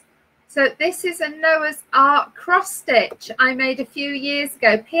 fabulous. So this is a Noah's Ark cross stitch I made a few years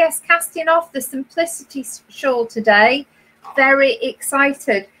ago. P.S. casting off the Simplicity shawl today. Very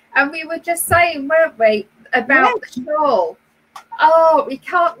excited. And we were just saying, weren't we, about the shawl. Oh, we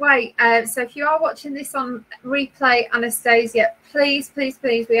can't wait. So if you are watching this on replay, Anastasia, please,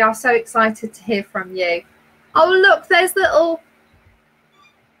 we are so excited to hear from you. Oh, look, there's a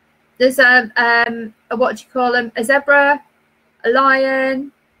what do you call them? A zebra, a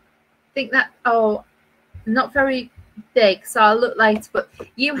lion. I think that, oh, not very big, so I'll look later. But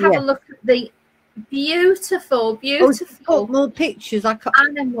you have a look at the beautiful put more pictures. I can't.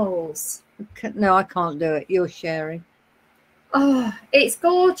 Animals. No, I can't do it. You're sharing. Oh, it's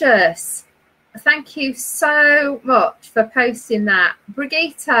gorgeous. Thank you so much for posting that.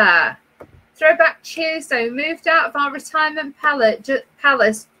 Brigitte, Throwback Tuesday. We moved out of our retirement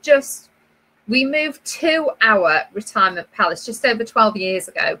palace we moved to our retirement palace just over 12 years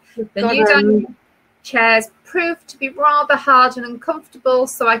ago. The new dining chairs proved to be rather hard and uncomfortable,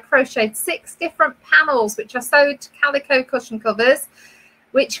 so I crocheted 6 different panels, which I sewed to calico cushion covers,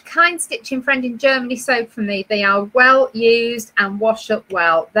 which kind stitching friend in Germany sewed for me. They are well used and wash up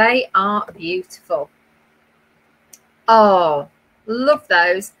well. They are beautiful. Oh, love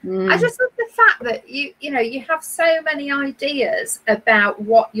those. I just love the fact that you have so many ideas about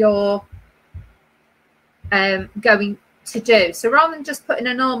what you're going to do. So rather than just putting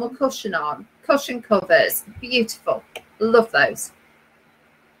a normal cushion on, cushion covers, beautiful. Love those.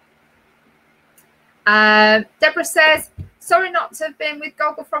 Deborah says, sorry not to have been with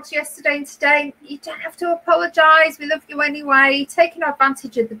Gogglefrogs yesterday and today. You don't have to apologise. We love you anyway. Taking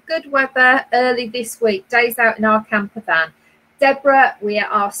advantage of the good weather early this week. Days out in our camper van. Deborah, we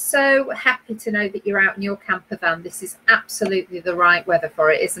are so happy to know that you're out in your camper van. This is absolutely the right weather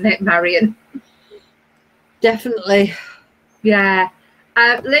for it, isn't it, Marion? Definitely. Yeah.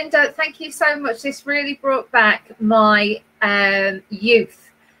 Linda, thank you so much. This really brought back my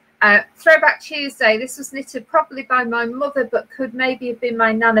youth. Throwback Tuesday. This was knitted probably by my mother, but could maybe have been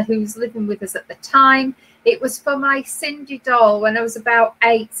my nana who was living with us at the time. It was for my Cindy doll when I was about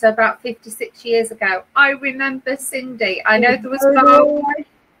 8, so about 56 years ago. I remember Cindy. I know there was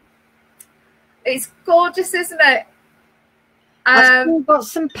It's gorgeous, isn't it? I've still got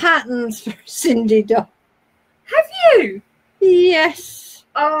some patterns for Cindy doll. Have you? Yes.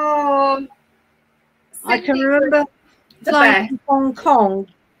 Oh, I can remember flying to Hong Kong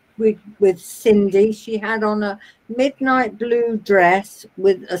with Cindy. She had on a midnight blue dress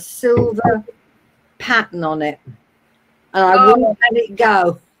with a silver pattern on it, and I wouldn't let it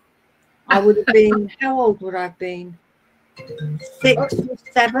go. I would have been, how old would I have been? 6 or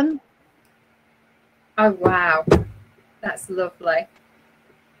 7. Oh wow, that's lovely.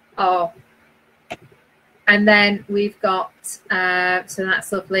 Oh, And then we've got, so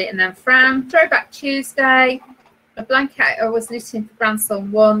that's lovely. And then Fran, Throwback Tuesday, a blanket I was knitting for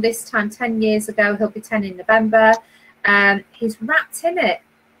grandson 1, this time 10 years ago. He'll be 10 in November. He's wrapped in it.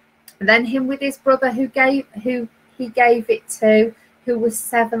 And then him with his brother who he gave it to, who was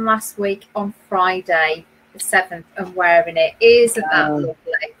 7 last week on Friday, the 7th, and wearing it. Isn't that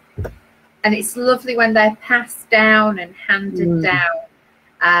lovely? And it's lovely when they're passed down and handed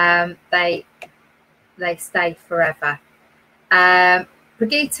down. They stay forever.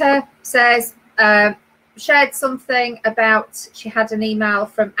 Brigitte says, shared something about she had an email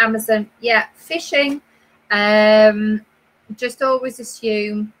from Amazon. Yeah, fishing. Just always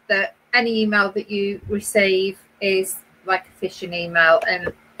assume that any email that you receive is like a phishing email,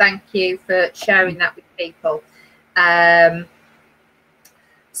 and thank you for sharing that with people.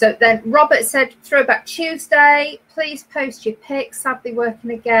 So then Robert said, Throwback Tuesday, please post your pics. Sadly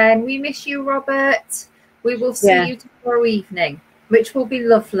working again. We miss you, Robert. We will see you tomorrow evening, which will be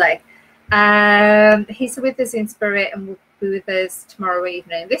lovely. He's with us in spirit and will be with us tomorrow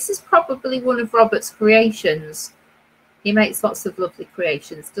evening. This is probably one of Robert's creations. He makes lots of lovely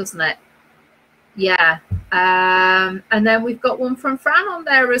creations, doesn't it? Yeah. And then we've got one from Fran on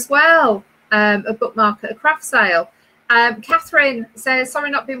there as well, a bookmark at a craft sale. Catherine says,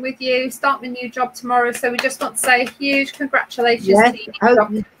 sorry not being with you, start my new job tomorrow. So we just want to say a huge congratulations to you,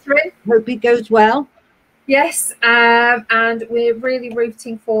 Catherine. Hope it goes well. Yes, and we're really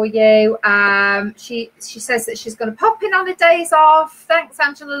rooting for you. She says that she's going to pop in on the days off. Thanks,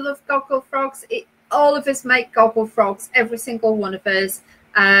 Angela. Love Gogglefrogs. All of us make Gogglefrogs, every single one of us.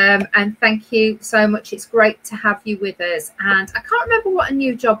 And thank you so much. It's great to have you with us. And I can't remember what a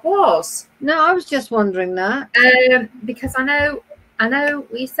new job was. No, I was just wondering that. Because I know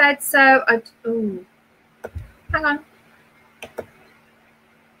we said so. Hang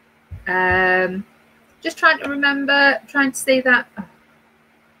on. Just trying to remember, trying to see that. Oh,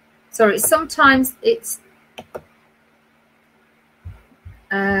 sorry, sometimes it's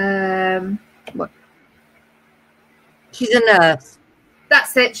what? She's a nurse.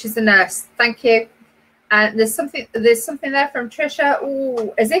 That's it. She's a nurse. Thank you. And there's something there from Trisha.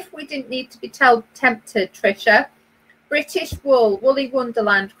 Oh, as if we didn't need to be tempted, Trisha. British Wool, Woolly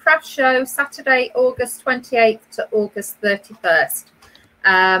Wonderland Craft Show, Saturday, August 28th to August 31st.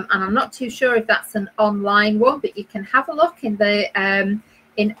 And I'm not too sure if that's an online one, but you can have a look in the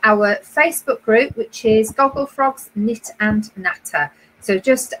in our Facebook group, which is Gogglefrogs Knit and Natter. So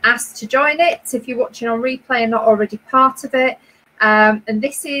just ask to join it if you're watching on replay and not already part of it. And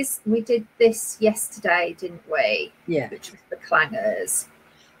we did this yesterday, didn't we? Yeah. Which was the clangers.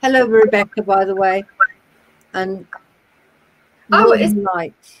 Hello, Rebecca, by the way. And Northern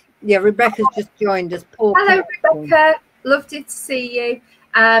Lights. Yeah, Rebecca's just joined us. Hello, Rebecca. Lovely to see you.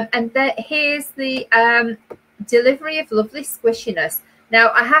 And here's the delivery of lovely squishiness.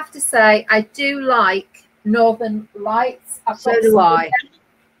 Now, I have to say, I do like Northern Lights. So do I.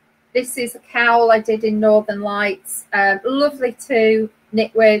 This is a cowl I did in Northern Lights. Lovely to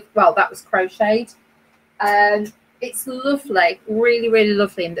knit with. Well, that was crocheted. It's lovely. Really, really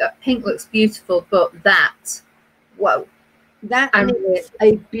lovely. And the pink looks beautiful, but that, whoa. That is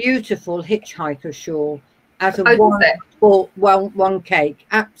a beautiful hitchhiker shawl out of one cake.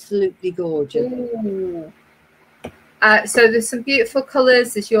 Absolutely gorgeous. Ooh. So there's some beautiful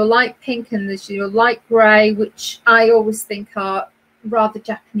colours. There's your light pink and there's your light grey, which I always think are rather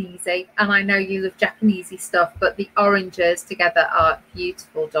Japanesey. And I know you love Japanesey stuff, but the oranges together are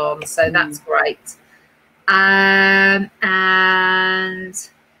beautiful, Dawn. So that's great. And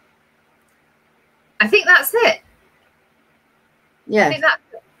I think that's it. Yeah.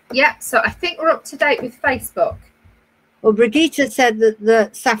 Yeah. So I think we're up to date with Facebook. Well, Brigitte said that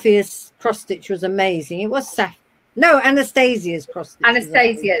the Safia's cross stitch was amazing. It was Anastasia's cross stitch.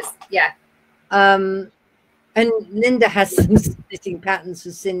 Anastasia's, yeah. And Linda has some knitting patterns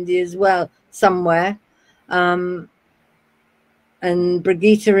for Cindy as well somewhere. And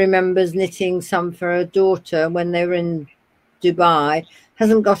Brigitte remembers knitting some for her daughter when they were in Dubai.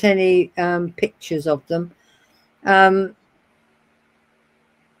 Hasn't got any pictures of them.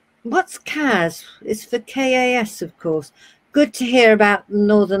 What's CAS? It's for KAS, of course. Good to hear about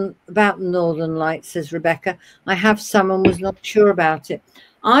Northern Lights, says Rebecca. I have some and was not sure about it.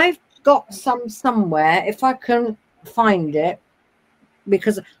 I've got some somewhere if I can find it,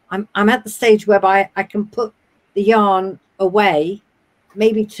 because I'm at the stage whereby I can put the yarn away,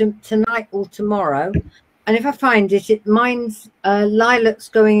 maybe tonight or tomorrow. And if I find it, mine's lilac's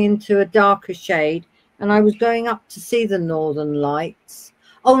going into a darker shade, and I was going up to see the Northern Lights.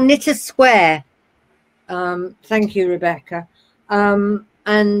 Oh, Knitter Square. Thank you, Rebecca. And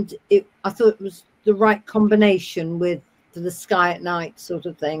I thought it was the right combination with for the sky at night sort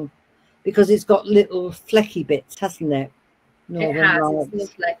of thing, because it's got little flecky bits, hasn't it? It has. It's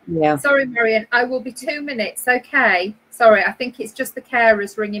Lights. lovely. Yeah. Sorry, Marion. I will be 2 minutes. Okay. Sorry, I think it's just the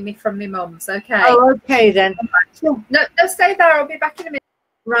carers ringing me from my mum's. Okay. Oh, okay then. No, no, stay there. I'll be back in a minute.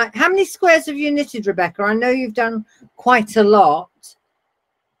 Right. How many squares have you knitted, Rebecca? I know you've done quite a lot.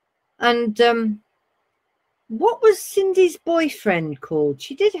 And what was Cindy's boyfriend called?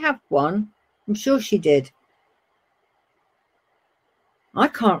 She did have one. I'm sure she did. I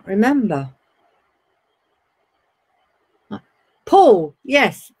can't remember. Paul.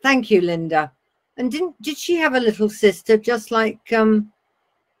 Yes. Thank you, Linda. And did she have a little sister just like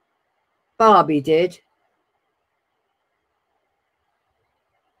Barbie did?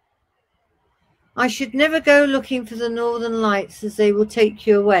 I should never go looking for the northern lights, as they will take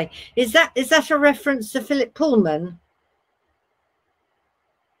you away. Is that a reference to Philip Pullman,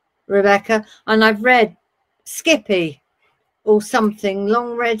 Rebecca? And I've read Skippy or something,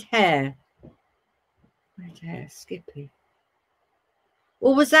 long red hair. Red hair, Skippy.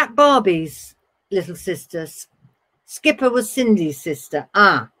 Or was that Barbie's little sister? Skipper was Cindy's sister.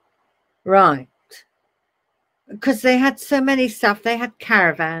 Ah, right. Because they had so many stuff. They had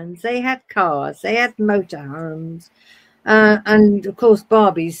caravans, they had cars, they had motorhomes. And of course,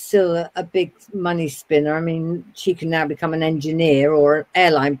 Barbie's still a big money spinner. I mean, she can now become an engineer or an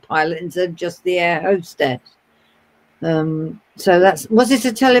airline pilot instead of just the air hostess. So was it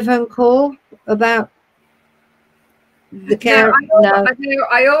a telephone call about the care? No,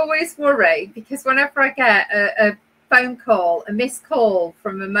 I always worry because whenever I get a phone call, a missed call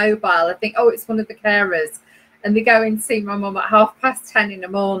from a mobile, I think, oh, it's one of the carers. And they go and see my mum at 10:30 in the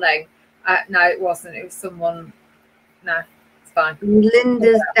morning. No, it wasn't. It was someone. No, it's fine.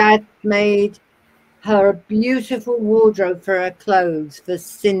 Linda's dad made her a beautiful wardrobe for her clothes for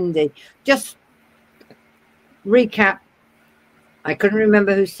Cindy. Just recap. I couldn't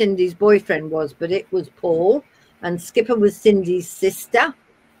remember who Cindy's boyfriend was, but it was Paul. And Skipper was Cindy's sister,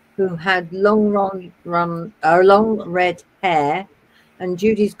 who had long red hair. And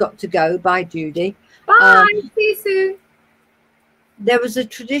Judy's got to go. Bye, Judy. Bye. See you soon. There was a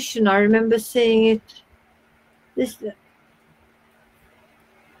tradition. I remember seeing it. This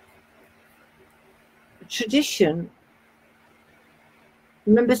tradition. I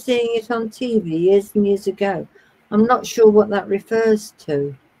remember seeing it on TV years and years ago. I'm not sure what that refers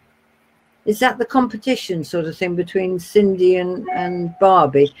to. Is that the competition sort of thing between Cindy and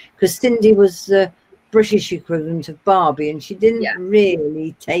Barbie? Because Cindy was the British equivalent of Barbie, and she didn't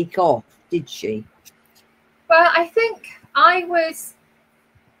really take off, did she? Well, I think I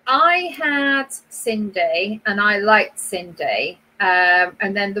had Cindy and I liked Cindy.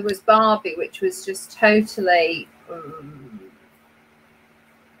 And then there was Barbie, which was just totally,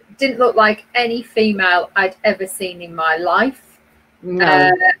 didn't look like any female I'd ever seen in my life.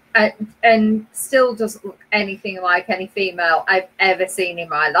 No. And still doesn't look anything like any female I've ever seen in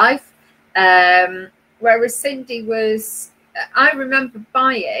my life. Whereas Cindy was, I remember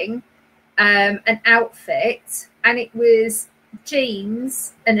buying an outfit, and it was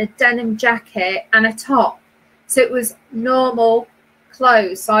jeans and a denim jacket and a top, so it was normal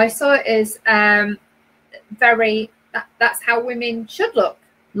clothes. So I saw it as that's how women should look.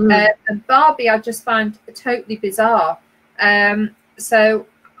 And Barbie I just found totally bizarre. So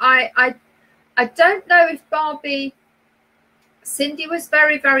I don't know if Cindy was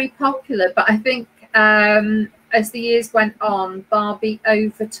very, very popular, but I think as the years went on, Barbie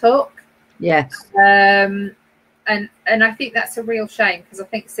overtook. Yes. And I think that's a real shame, because I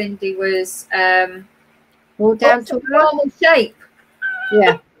think Cindy was all down to normal shape.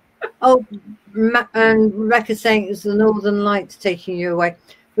 Yeah. Oh, and Rebecca saying it was the Northern Lights taking you away.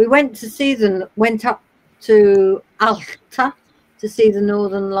 We went up to Alta to see the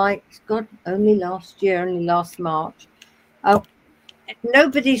Northern Lights. God, only last March. Oh,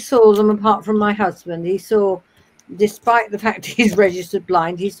 nobody saw them apart from my husband. He saw, despite the fact he's registered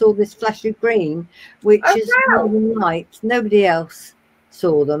blind, he saw this flash of green, which is Northern Lights. Nobody else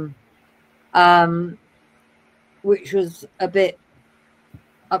saw them, which was a bit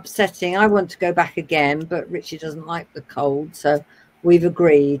upsetting. I want to go back again, but Richie doesn't like the cold, so we've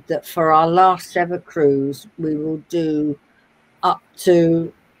agreed that for our last ever cruise, we will do up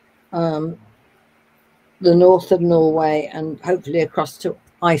to the north of Norway and hopefully across to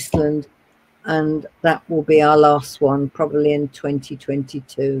Iceland, and that will be our last one, probably in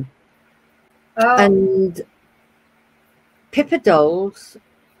 2022. And Pippa dolls,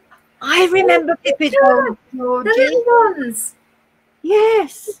 I remember Pippa dolls, Georgie. The little ones.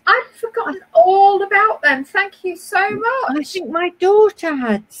 Yes, I've forgotten all about them. Thank you so much. I think my daughter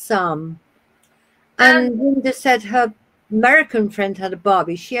had some. And Linda said her American friend had a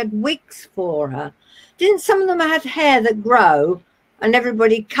Barbie. She had wigs for her. Didn't some of them had hair that grow and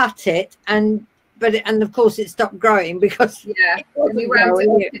everybody cut it and of course it stopped growing because and you wound it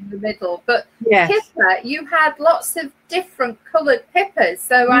up in the middle. But Pippa, you had lots of different coloured Pippas.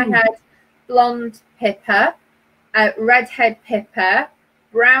 So I had blonde Pippa, redhead Pippa,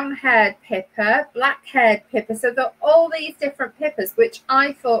 brown-haired Pippa, black-haired Pippa. So there are all these different Pippas, which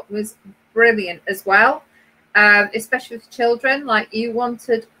I thought was brilliant as well, especially with children. Like, you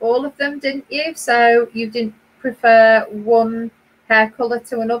wanted all of them, didn't you? So you didn't prefer one hair colour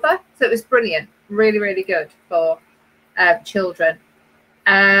to another. So it was brilliant. Really, really good for children.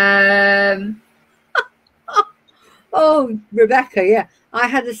 Oh, Rebecca, yeah. I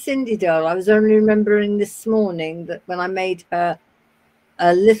had a Cindy doll. I was only remembering this morning that when I made her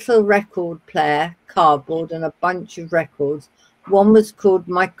a little record player, cardboard, and a bunch of records, one was called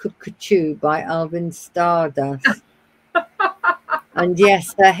My Cuckoo by Alvin Stardust. And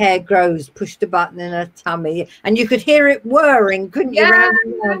yes, her hair grows, pushed a button in her tummy, and you could hear it whirring, couldn't you? Round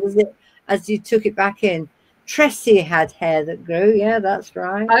and round as you took it back in. Tressie had hair that grew. Yeah, that's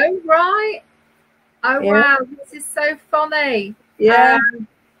right. Oh, right. Oh, wow. This is so funny. Yeah.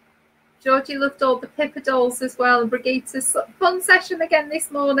 Georgie loved all the Pippa dolls as well. And Brigitte's fun session again this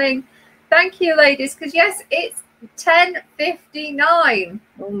morning. Thank you, ladies, because, yes, it's 10:59.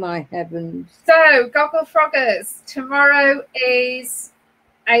 Oh, my heavens. So, Gogglefroggers, tomorrow is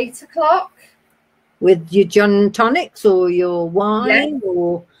 8 o'clock. With your gin and tonics or your wine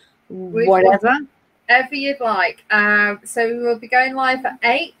or whatever. Whatever you'd like. So we will be going live at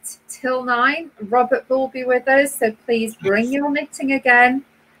 8 till 9. Robert will be with us, so please bring your knitting again.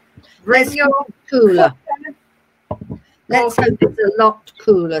 Bring your cooler. Let's hope it's a lot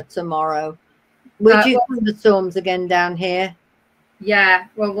cooler tomorrow. Would you thunderstorms again down here? Yeah,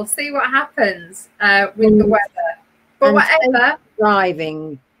 well, we'll see what happens with the weather. But whatever.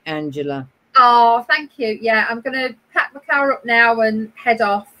 Driving, Angela. Oh, thank you. Yeah, I'm going to pack my car up now and head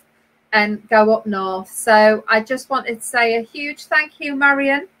off and go up north. So I just wanted to say a huge thank you,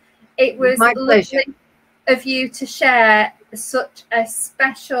 Marion. It was lovely of you to share such a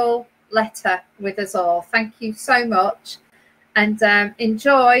special letter with us all. Thank you so much. And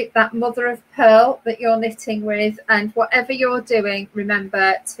enjoy that mother of pearl that you're knitting with. And whatever you're doing,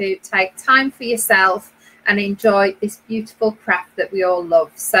 remember to take time for yourself and enjoy this beautiful craft that we all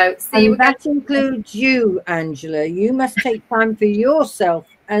love. So see you again. That includes you, Angela. You must take time for yourself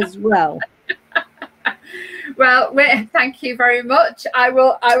as well. Well, thank you very much. I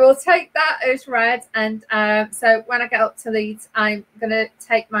will take that as read. And so when I get up to Leeds, I'm going to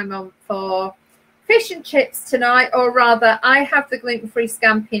take my mum for fish and chips tonight, or rather, I have the gluten-free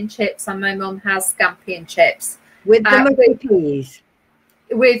scampi and chips, and my mum has scampi and chips with the mushy peas.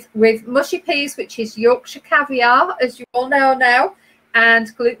 With mushy peas, which is Yorkshire caviar, as you all know now,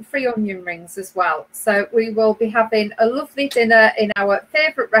 and gluten-free onion rings as well. So we will be having a lovely dinner in our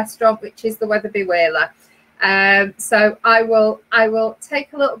favourite restaurant, which is the Weatherby Whaler. So I will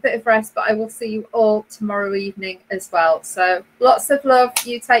take a little bit of rest, but I will see you all tomorrow evening as well. So lots of love.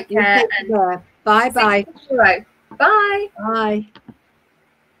 You take care. Bye. Bye. Bye. Bye.